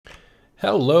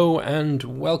Hello and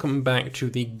welcome back to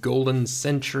the Golden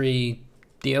Century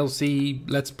DLC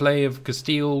Let's Play of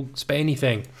Castile Spain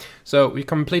thing. So we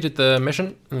completed the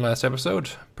mission in the last episode,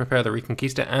 prepare the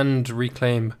Reconquista and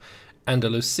reclaim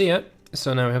Andalusia.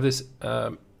 So now we have this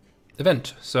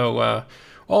event. So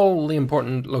all the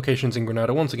important locations in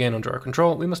Granada once again under our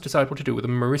control. We must decide what to do with the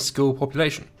Morisco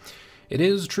population. It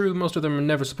is true most of them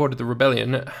never supported the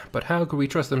rebellion, but how could we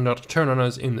trust them not to turn on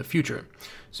us in the future?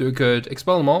 So we could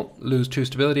expel them all, lose 2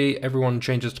 stability, everyone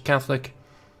changes to Catholic,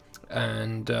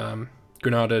 and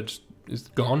Granada is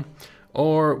gone,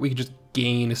 or we could just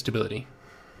gain a stability.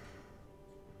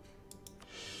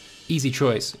 Easy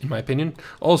choice, in my opinion.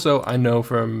 Also, I know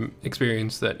from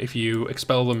experience that if you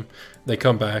expel them, they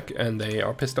come back and they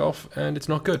are pissed off, and it's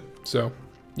not good. So,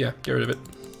 yeah, get rid of it.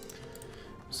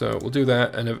 So we'll do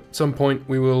that, and at some point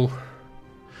we will.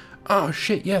 Oh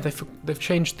shit! Yeah, they've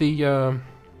changed the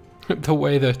the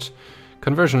way that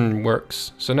conversion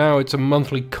works. So now it's a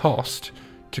monthly cost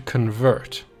to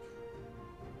convert.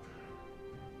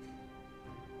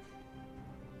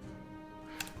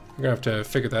 We're gonna have to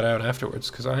figure that out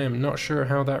afterwards because I am not sure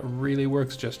how that really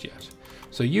works just yet.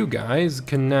 So you guys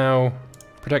can now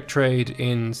protect trade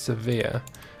in Severe.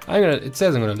 It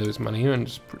says I'm gonna lose money, and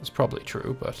it's probably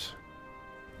true, but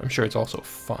I'm sure it's also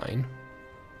fine.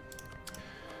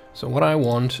 So what I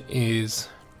want is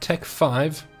Tech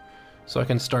 5, so I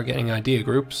can start getting idea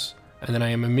groups, and then I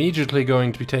am immediately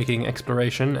going to be taking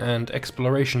exploration and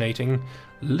explorationating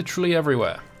literally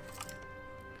everywhere.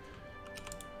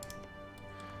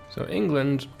 So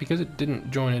England, because it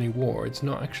didn't join any war, it's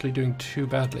not actually doing too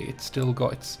badly. It's still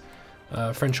got its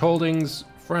French holdings.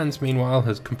 France, meanwhile,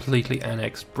 has completely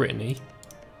annexed Brittany.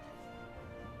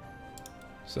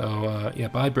 So, yeah,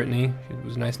 bye Brittany, it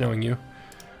was nice knowing you.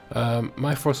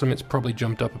 My force limit's probably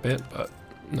jumped up a bit, but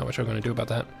not much I'm going to do about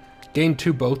that. Gained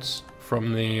 2 boats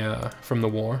from the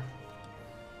war.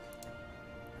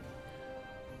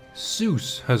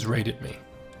 Zeus has raided me.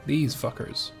 These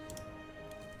fuckers.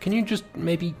 Can you just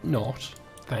maybe not?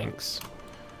 Thanks.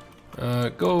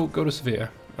 Go to Severe.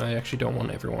 I actually don't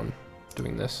want everyone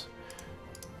doing this.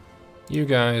 You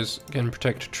guys can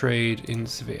protect trade in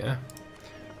Severe.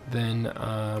 Then,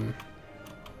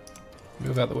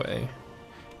 move out of the way.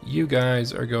 You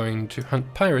guys are going to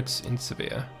hunt pirates in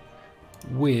Severe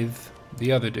with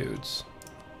the other dudes.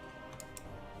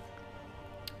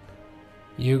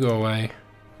 You go away,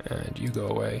 and you go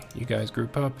away. You guys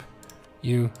group up.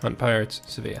 You hunt pirates,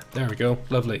 Severe. There we go.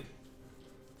 Lovely.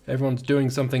 Everyone's doing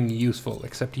something useful,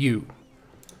 except you.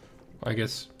 I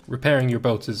guess repairing your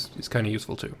boats is kind of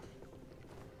useful too.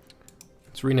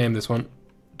 Let's rename this one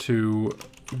to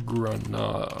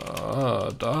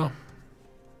Granada.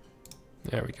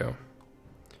 There we go.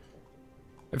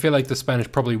 I feel like the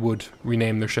Spanish probably would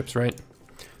rename their ships, right?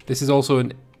 This is also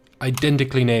an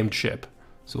identically named ship,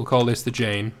 so we'll call this the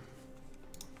Jane.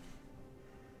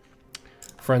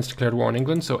 France declared war on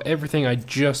England, so everything I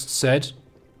just said,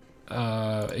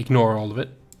 ignore all of it.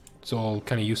 It's all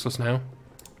kind of useless now.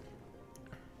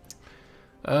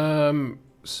 Where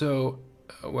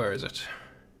is it?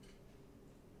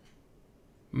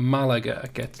 Malaga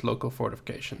gets local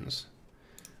fortifications.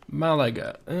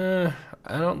 Malaga.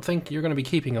 I don't think you're going to be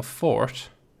keeping a fort,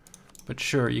 but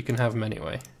sure, you can have them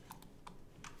anyway.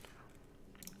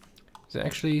 Is it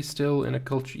actually still in a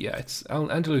culture? Yeah, it's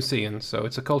Andalusian, so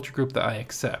it's a culture group that I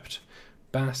accept.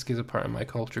 Basque is a part of my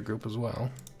culture group as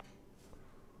well.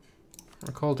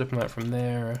 Recall diplomat from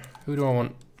there. Who do I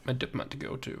want my diplomat to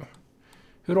go to?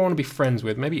 Who do I want to be friends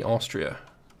with? Maybe Austria.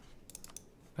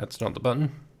 That's not the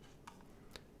button.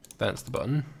 That's the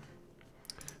button.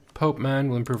 Pope Man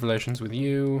will improve relations with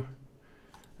you.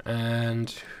 And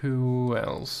who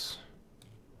else?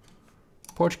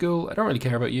 Portugal, I don't really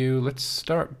care about you. Let's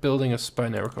start building a spy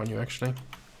network on you, actually.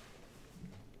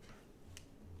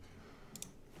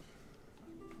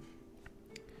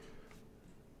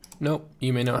 Nope,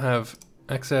 you may not have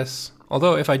access.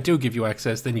 Although, if I do give you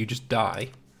access, then you just die.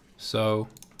 So,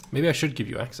 maybe I should give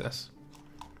you access.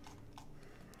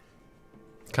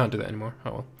 Can't do that anymore.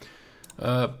 Oh well.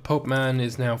 Pope Man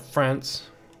is now France.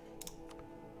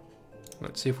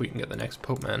 Let's see if we can get the next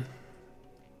Pope Man.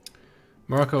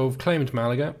 Morocco have claimed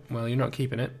Malaga. Well, you're not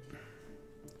keeping it.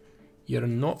 You're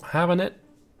not having it.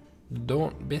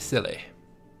 Don't be silly.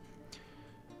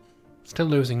 Still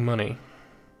losing money.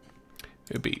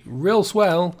 It'd be real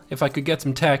swell if I could get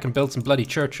some tech and build some bloody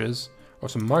churches or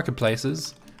some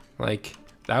marketplaces. Like,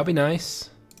 that would be nice.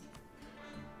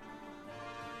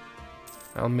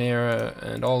 Almira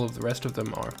and all of the rest of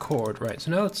them are cord. Right,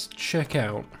 so now let's check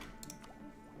out.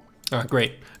 Ah,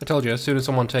 great. I told you, as soon as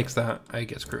someone takes that, I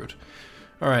get screwed.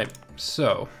 Alright,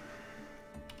 so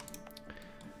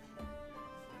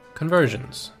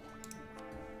conversions.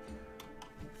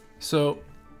 So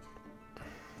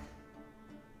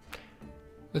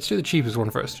let's do the cheapest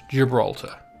one first,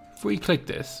 Gibraltar. If we click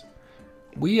this,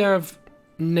 we have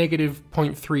negative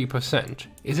 0.3%.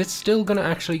 Is it still going to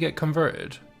actually get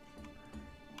converted?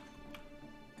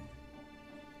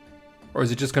 Or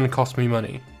is it just going to cost me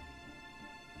money?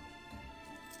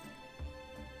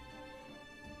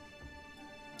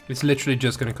 It's literally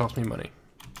just going to cost me money.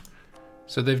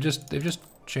 So they've just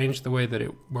changed the way that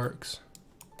it works.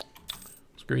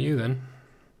 Screw you then.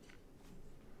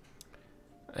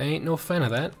 I ain't no fan of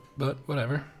that, but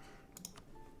whatever.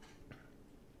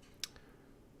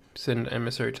 Send an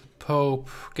emissary to the Pope.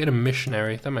 Get a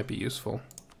missionary. That might be useful.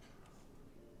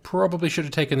 Probably should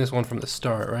have taken this one from the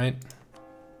start, right?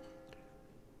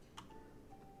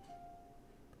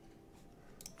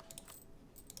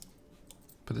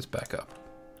 Put this back up.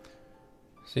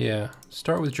 So yeah,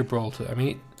 start with Gibraltar. I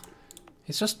mean,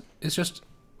 it's just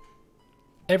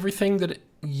everything that it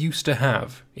used to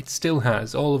have. It still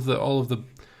has all of the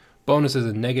bonuses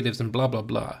and negatives and blah blah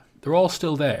blah. They're all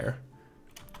still there.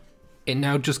 It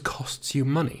now just costs you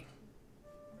money.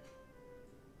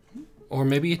 Or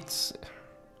maybe it's...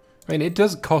 I mean, it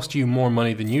does cost you more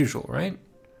money than usual, right?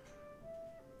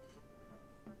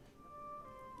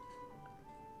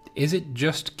 Is it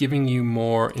just giving you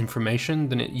more information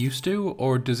than it used to,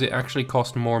 or does it actually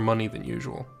cost more money than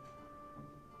usual?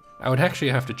 I would actually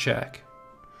have to check.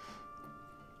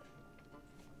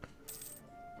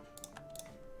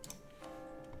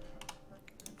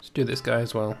 Let's do this guy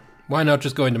as well. Why not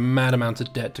just go into mad amounts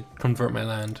of debt to convert my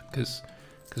land? Because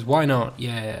why not?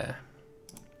 Yeah.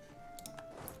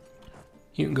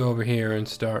 You can go over here and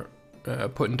start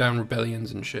putting down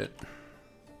rebellions and shit.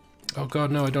 Oh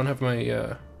god, no, I don't have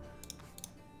my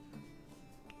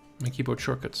my keyboard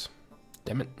shortcuts.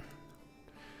 Damn it.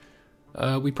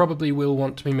 We probably will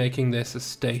want to be making this a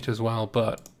state as well,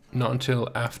 but not until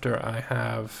after I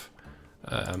have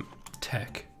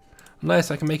tech.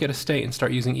 Unless I can make it a state and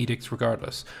start using edicts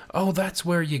regardless. Oh, that's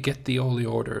where you get the holy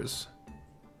orders.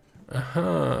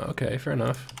 Okay, fair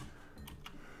enough.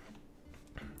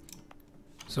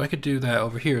 So I could do that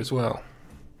over here as well.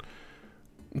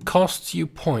 It costs you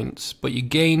points, but you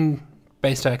gain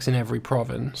base tax in every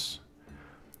province.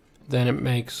 Then it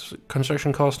makes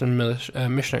construction cost and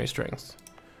missionary strength.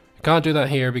 I can't do that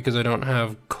here because I don't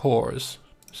have cores.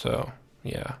 So,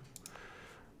 yeah.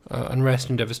 Unrest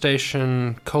and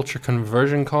devastation, culture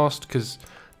conversion cost, because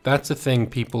that's a thing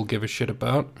people give a shit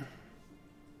about.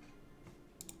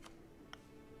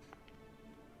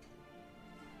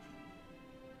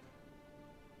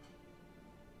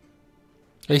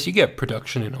 At least you get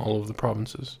production in all of the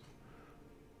provinces.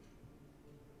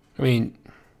 I mean,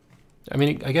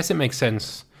 I guess it makes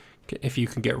sense if you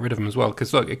can get rid of them as well.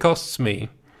 Because look, it costs me.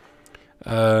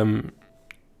 Where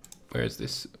is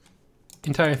this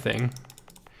entire thing?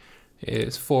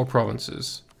 Is 4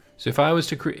 provinces. So if I was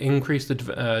to increase the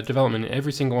development in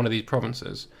every single one of these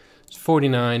provinces, it's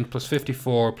 49 plus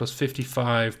 54 plus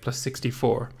 55 plus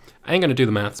 64. I ain't gonna do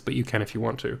the maths, but you can if you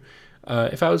want to.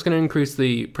 If I was going to increase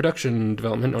the production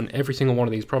development on every single one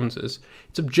of these provinces,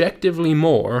 it's objectively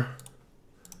more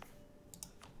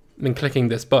than clicking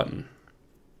this button.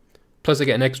 Plus I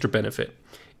get an extra benefit.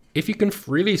 If you can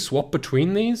freely swap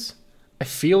between these, I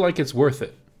feel like it's worth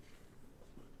it.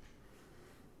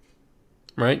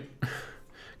 Right?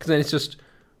 Because then it's just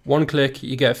one click,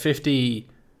 you get 50,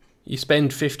 you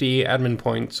spend 50 admin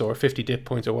points or 50 dip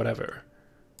points or whatever,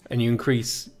 and you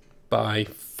increase by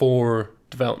 4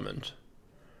 development.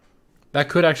 That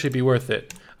could actually be worth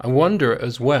it. I wonder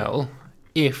as well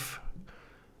if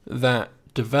that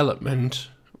development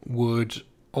would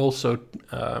also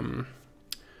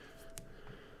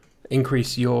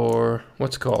increase your,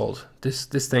 what's it called, this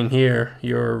thing here,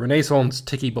 your Renaissance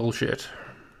ticky bullshit.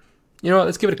 You know what,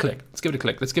 let's give it a click. Let's give it a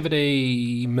click. Let's give it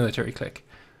a military click,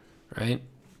 right?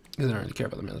 Because I don't really care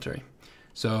about the military.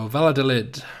 So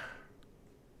Valladolid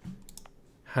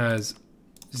has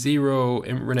 0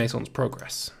 in Renaissance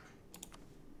progress.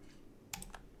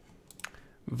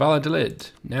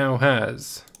 Valladolid now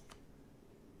has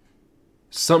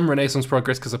some Renaissance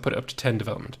progress because I put it up to 10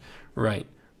 development. Right,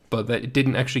 but that it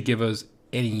didn't actually give us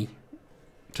any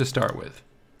to start with.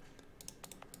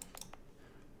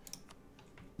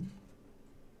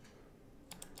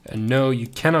 And no, you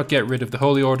cannot get rid of the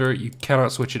Holy Order, you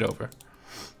cannot switch it over.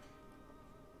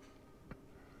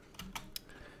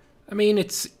 I mean,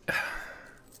 it's,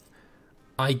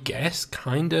 I guess,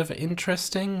 kind of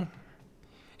interesting.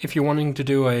 If you're wanting to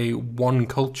do a one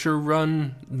culture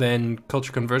run, then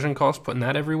culture conversion cost, putting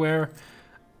that everywhere,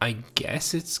 I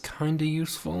guess it's kind of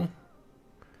useful.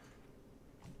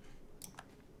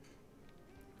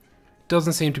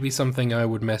 Doesn't seem to be something I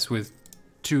would mess with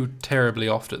too terribly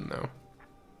often, though,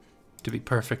 to be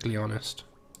perfectly honest.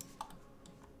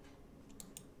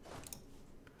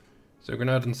 So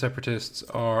Granadan separatists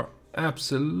are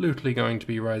absolutely going to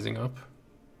be rising up.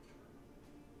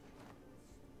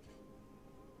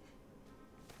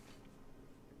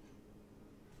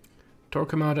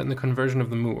 Torquemada and the conversion of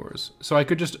the Moors. So I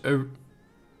could just turn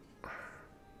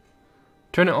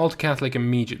it all to Catholic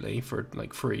immediately for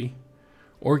like free,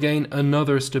 or gain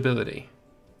another stability.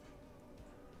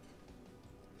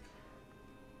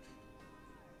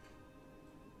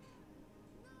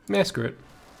 Nah, screw it.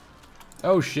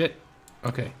 Oh shit.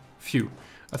 Okay, phew.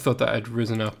 I thought that had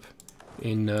risen up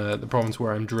in the province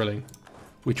where I'm drilling,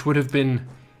 which would have been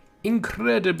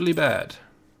incredibly bad.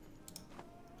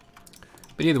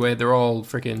 But either way, they're all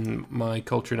freaking my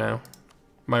culture now.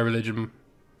 My religion.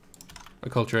 My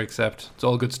culture I accept. It's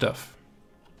all good stuff.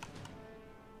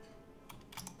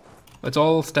 Let's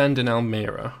all stand in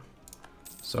Almera.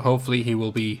 So hopefully he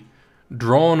will be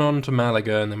drawn on to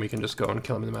Malaga and then we can just go and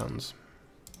kill him in the mountains.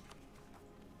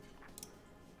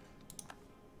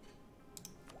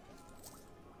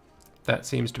 That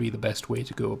seems to be the best way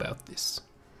to go about this.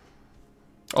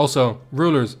 Also,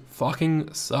 rulers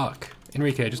fucking suck.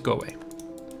 Enrique, just go away.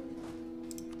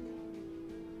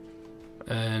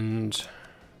 And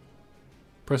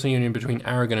personal union between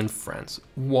Aragon and France.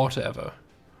 Whatever.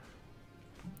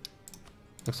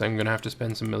 Looks like I'm gonna have to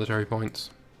spend some military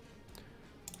points.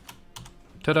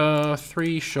 Ta-da!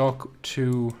 3 shock,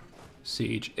 2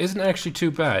 siege. Isn't actually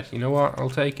too bad. You know what? I'll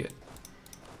take it.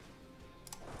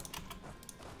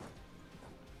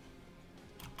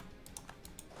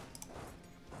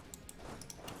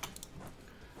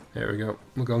 There we go.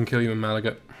 We'll go and kill you in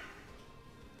Malaga.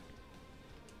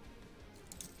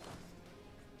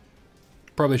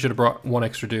 Probably should have brought 1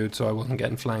 extra dude so I wasn't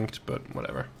getting flanked, but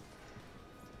whatever.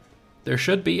 There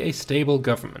should be a stable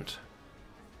government.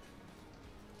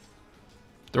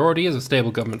 There already is a stable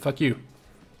government, fuck you.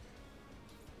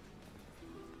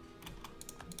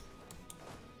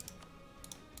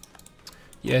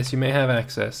 Yes, you may have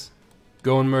access.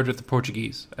 Go and murder the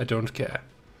Portuguese. I don't care.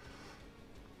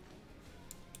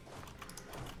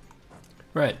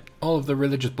 Right, all of the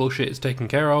religious bullshit is taken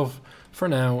care of for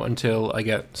now until I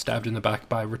get stabbed in the back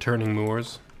by returning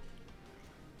Moors.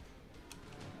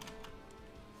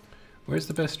 Where's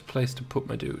the best place to put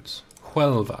my dudes?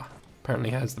 Huelva apparently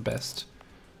has the best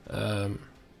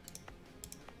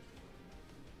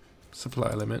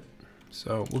supply limit.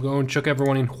 So we'll go and chuck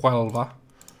everyone in Huelva.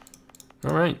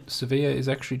 Alright, Sevilla is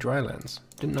actually drylands.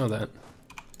 Didn't know that.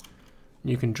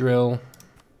 You can drill.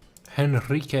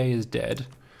 Henrique is dead.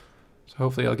 So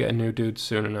hopefully I'll get a new dude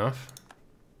soon enough.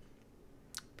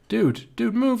 Dude,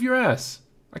 move your ass.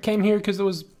 I came here because there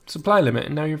was supply limit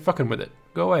and now you're fucking with it.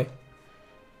 Go away.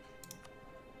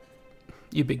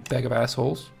 You big bag of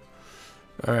assholes.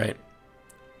 Alright.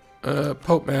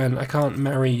 Pope man, I can't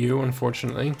marry you,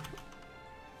 unfortunately.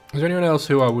 Is there anyone else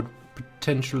who I would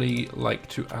potentially like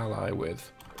to ally with?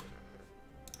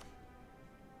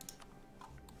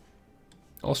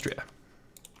 Austria.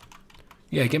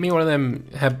 Yeah, get me one of them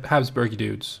Habsburgy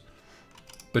dudes.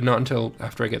 But not until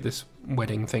after I get this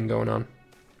wedding thing going on.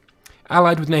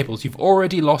 Allied with Naples. You've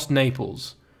already lost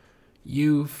Naples.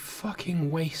 You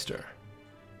fucking waster.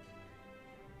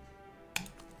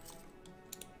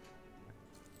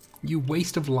 You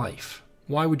waste of life.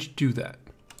 Why would you do that?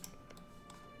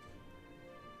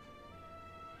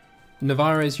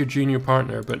 Navarre is your junior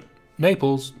partner, but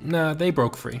Naples, nah, they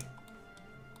broke free.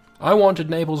 I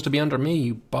wanted Naples to be under me,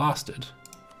 you bastard.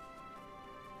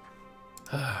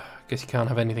 Guess you can't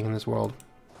have anything in this world.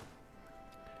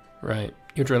 Right,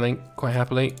 you're drilling quite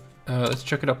happily. Let's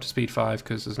chuck it up to speed 5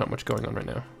 because there's not much going on right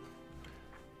now.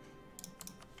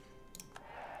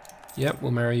 Yep,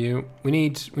 we'll marry you. We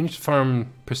need to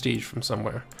farm prestige from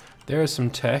somewhere. There is some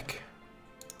tech.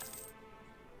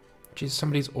 Jeez,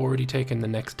 somebody's already taken the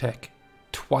next tech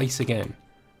twice again.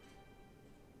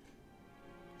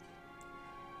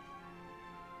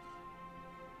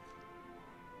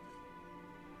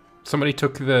 Somebody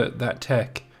took that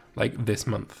tech like this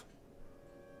month.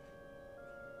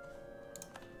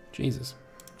 Jesus.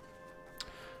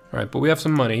 Alright, but we have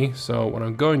some money, so what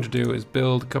I'm going to do is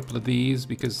build a couple of these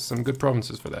because some good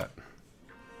provinces for that.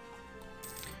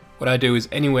 What I do is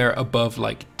anywhere above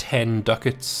like 10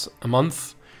 ducats a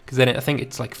month, because then I think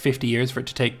it's like 50 years for it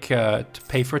to take to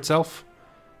pay for itself,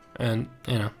 and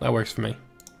you know that works for me.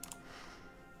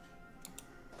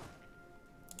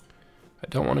 I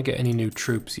don't want to get any new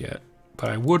troops yet, but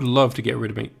I would love to get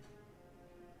rid of me.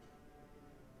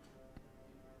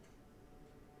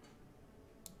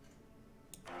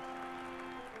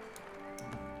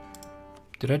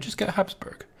 Did I just get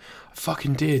Habsburg? I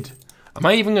fucking did. Am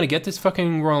I even gonna get this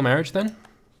fucking royal marriage then?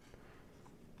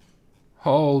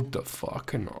 Hold the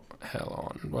fucking hell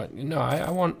on. What? No,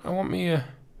 I want me a...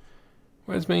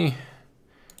 Where's me?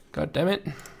 God damn it.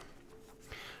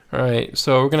 Alright,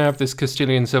 so we're gonna have this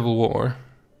Castilian Civil War.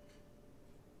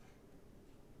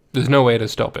 There's no way to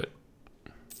stop it.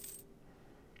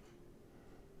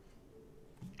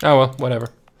 Oh well, whatever.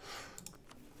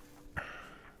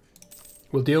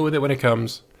 We'll deal with it when it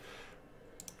comes.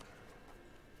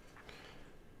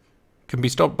 Can be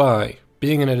stopped by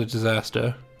being in a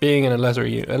disaster, being in a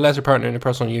lesser partner in a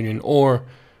personal union, or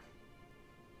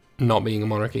not being a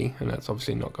monarchy, and that's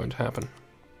obviously not going to happen.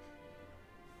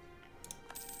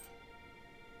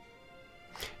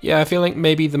 Yeah, I feel like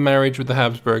maybe the marriage with the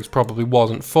Habsburgs probably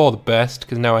wasn't for the best,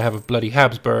 because now I have a bloody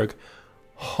Habsburg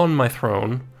on my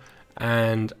throne,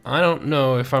 and I don't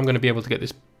know if I'm going to be able to get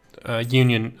this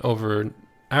union over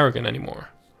Aragon anymore.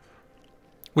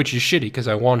 Which is shitty, because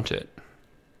I want it.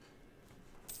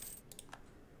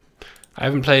 I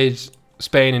haven't played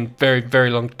Spain in very, very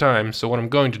long time, so what I'm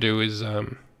going to do is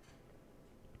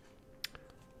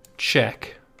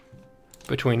check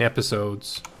between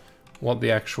episodes what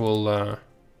the actual...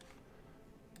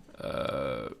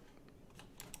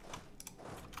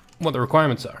 what the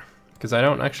requirements are, because I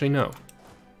don't actually know.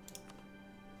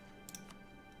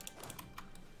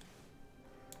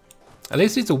 At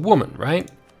least it's a woman,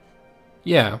 right?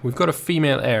 Yeah, we've got a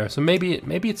female heir, so maybe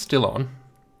it's still on.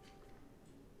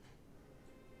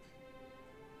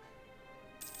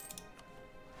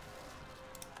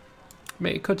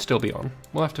 It could still be on.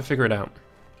 We'll have to figure it out.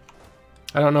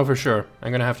 I don't know for sure.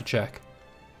 I'm gonna have to check.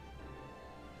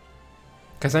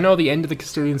 Because I know the end of the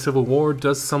Castilian Civil War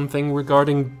does something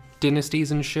regarding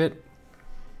dynasties and shit.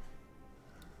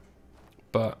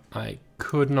 But I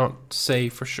could not say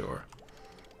for sure.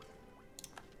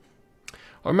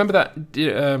 I remember that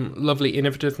lovely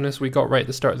innovativeness we got right at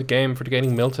the start of the game for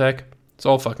getting Miltech. It's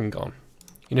all fucking gone.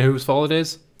 You know whose fault it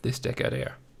is? This decade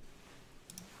here.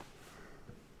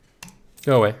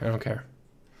 Go away, I don't care.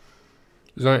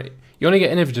 You only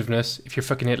get innovativeness if you're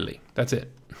fucking Italy. That's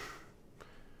it.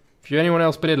 If you're anyone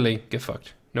else but Italy, get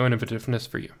fucked. No innovativeness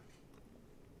for you.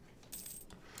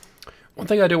 One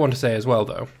thing I do want to say as well,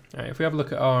 though, if we have a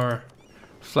look at our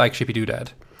flagshipy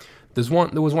doodad,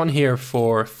 there was one here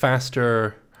for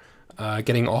faster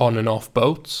getting on and off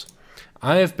boats.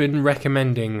 I have been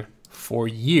recommending for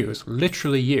years,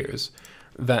 literally years,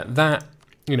 that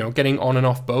you know, getting on and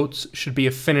off boats should be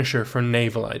a finisher for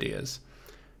naval ideas,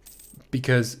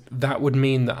 because that would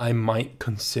mean that I might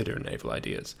consider naval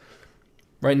ideas.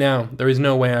 Right now, there is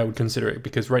no way I would consider it,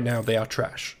 because right now they are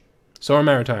trash. So are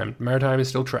maritime. Maritime is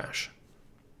still trash.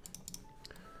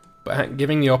 But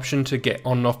giving the option to get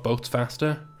on and off boats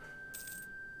faster,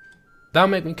 that'll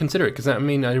make me consider it, because that would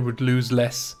mean I would lose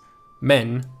less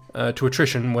men to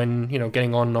attrition when, you know,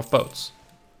 getting on and off boats.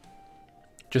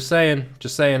 Just saying,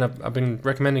 I've been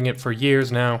recommending it for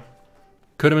years now.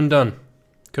 Could have been done.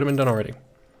 Could have been done already.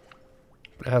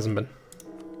 But it hasn't been.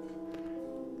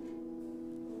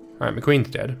 Alright, McQueen's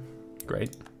dead.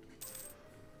 Great.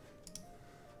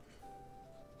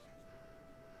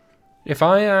 If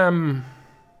I am...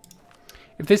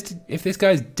 If this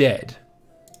guy's dead,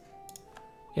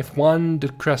 if Juan de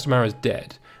Crastamara is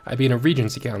dead, I'd be in a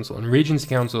Regency Council, and Regency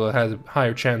Council has a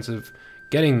higher chance of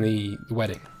getting the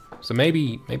wedding. So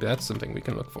maybe that's something we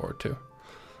can look forward to. Do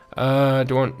I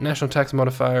want national tax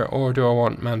modifier, or do I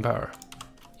want manpower?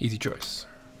 Easy choice.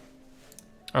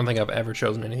 I don't think I've ever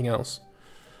chosen anything else.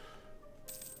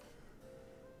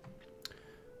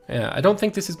 Yeah, I don't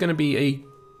think this is going to be a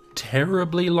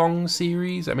terribly long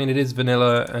series. I mean, it is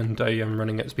vanilla, and I am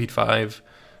running at speed 5,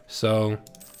 so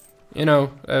you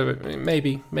know,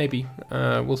 maybe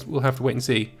we'll have to wait and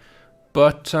see.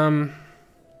 But I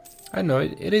don't know.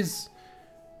 It is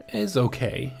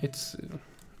okay. It's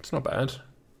not bad.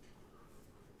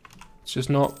 It's just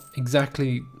not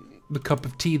exactly the cup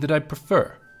of tea that I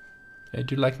prefer. I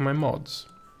do like my mods.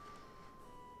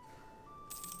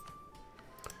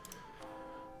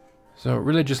 So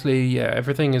religiously, yeah,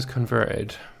 everything is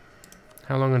converted.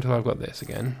 How long until I've got this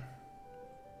again?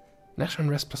 National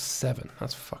unrest +7.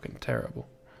 That's fucking terrible.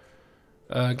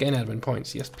 Gain admin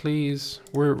points. Yes, please.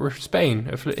 We're Spain.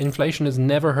 Inflation has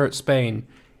never hurt Spain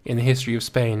in the history of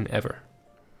Spain ever.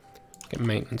 Get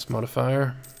maintenance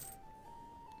modifier.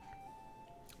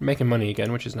 Making money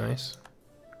again, which is nice.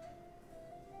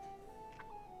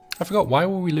 I forgot, why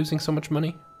were we losing so much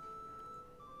money?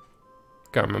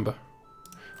 Can't remember.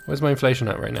 Where's my inflation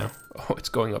at right now? Oh, it's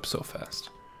going up so fast.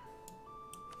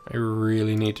 I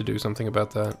really need to do something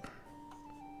about that.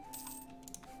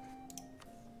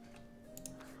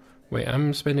 Wait,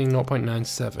 I'm spending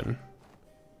 0.97.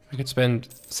 I could spend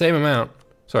the same amount.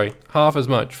 Sorry, half as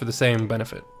much for the same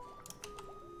benefit.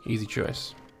 Easy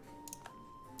choice.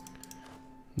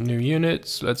 New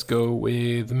units. Let's go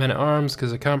with men-at-arms,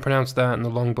 because I can't pronounce that and the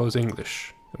longbow's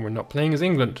English. And we're not playing as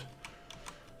England.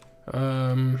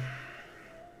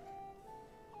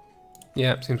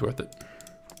 Yeah, seems worth it.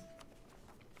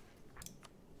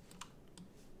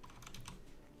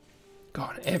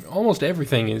 God, almost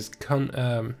everything is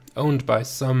owned by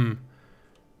some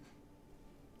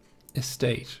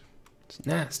estate. It's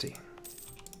nasty.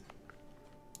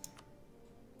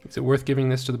 Is it worth giving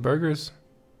this to the burghers?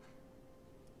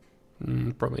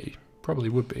 Probably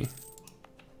would be.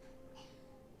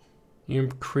 You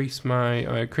increase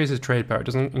my increases trade power. It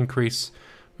doesn't increase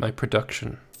my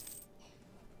production.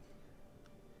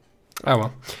 Oh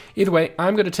well. Either way,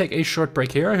 I'm going to take a short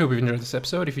break here. I hope you've enjoyed this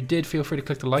episode. If you did, feel free to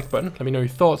click the like button. Let me know your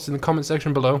thoughts in the comment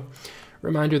section below.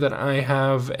 Reminder that I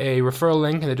have a referral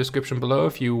link in the description below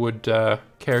if you would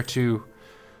care to,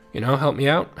 you know, help me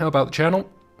out, help out the channel.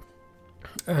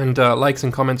 And likes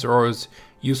and comments are always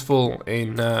useful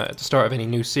in at the start of any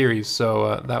new series,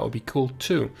 so that would be cool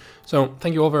too. So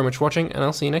thank you all very much for watching, and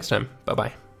I'll see you next time. Bye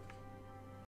bye.